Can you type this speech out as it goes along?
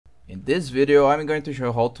In this video, I'm going to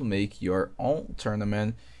show how to make your own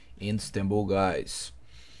tournament in Stumble Guys.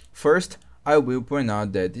 First, I will point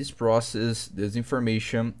out that this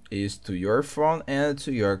information is to your phone and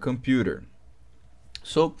to your computer.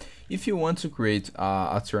 So, if you want to create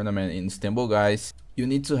a tournament in Stumble Guys, you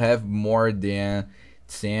need to have more than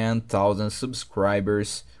 10,000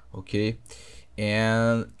 subscribers, okay?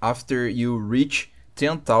 And after you reach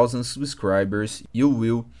 10,000 subscribers, you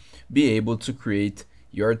will be able to create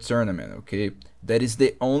your tournament, okay? That is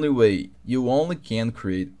the only way. You only can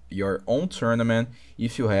create your own tournament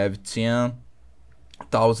if you have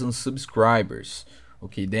 10,000 subscribers,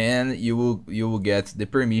 okay? Then you will get the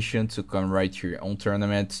permission to come right here on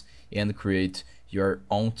tournaments and create your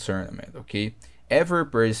own tournament, okay? Every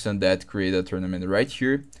person that create a tournament right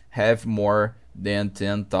here have more than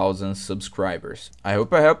 10,000 subscribers. I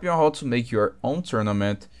hope I help you on how to make your own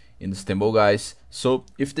tournament in Stumble Guys. So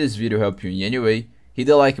if this video helped you in any way, hit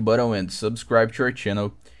the like button and subscribe to our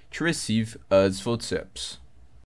channel to receive useful tips.